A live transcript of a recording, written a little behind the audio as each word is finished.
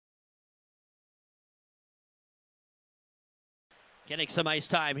getting some ice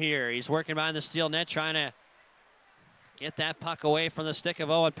time here. He's working behind the steel net, trying to get that puck away from the stick of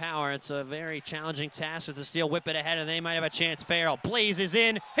Owen Power. It's a very challenging task with the steel. Whip it ahead, and they might have a chance. Farrell blazes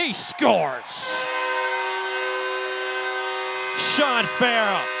in. He scores! Sean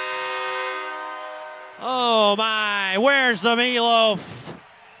Farrell. Oh my, where's the meatloaf?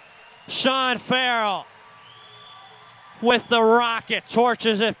 Sean Farrell with the rocket,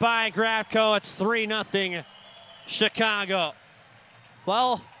 torches it by Grabko. It's 3-0 Chicago.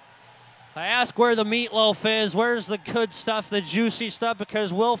 Well, I ask where the meatloaf is. Where's the good stuff, the juicy stuff?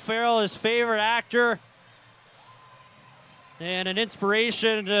 Because Will Ferrell, his favorite actor, and an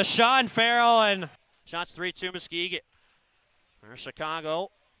inspiration to Sean Farrell. And shots 3-2 Muskegon. There's Chicago.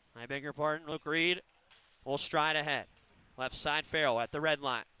 I beg your pardon, Luke Reed will stride ahead. Left side, Farrell at the red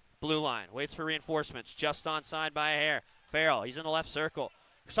line. Blue line, waits for reinforcements. Just onside by a hair. Farrell, he's in the left circle.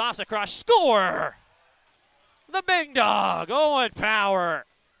 Sauce across, score! The big dog, Owen Power,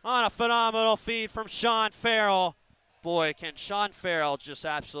 on a phenomenal feed from Sean Farrell. Boy, can Sean Farrell just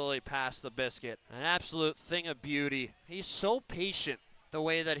absolutely pass the biscuit. An absolute thing of beauty. He's so patient the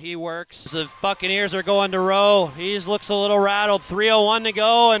way that he works. The Buccaneers are going to row. He looks a little rattled. 3:01 to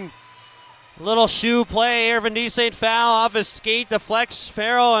go, and little shoe play. Irvin D. St. Foul off his skate, deflects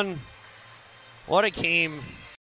Farrell, and what a game.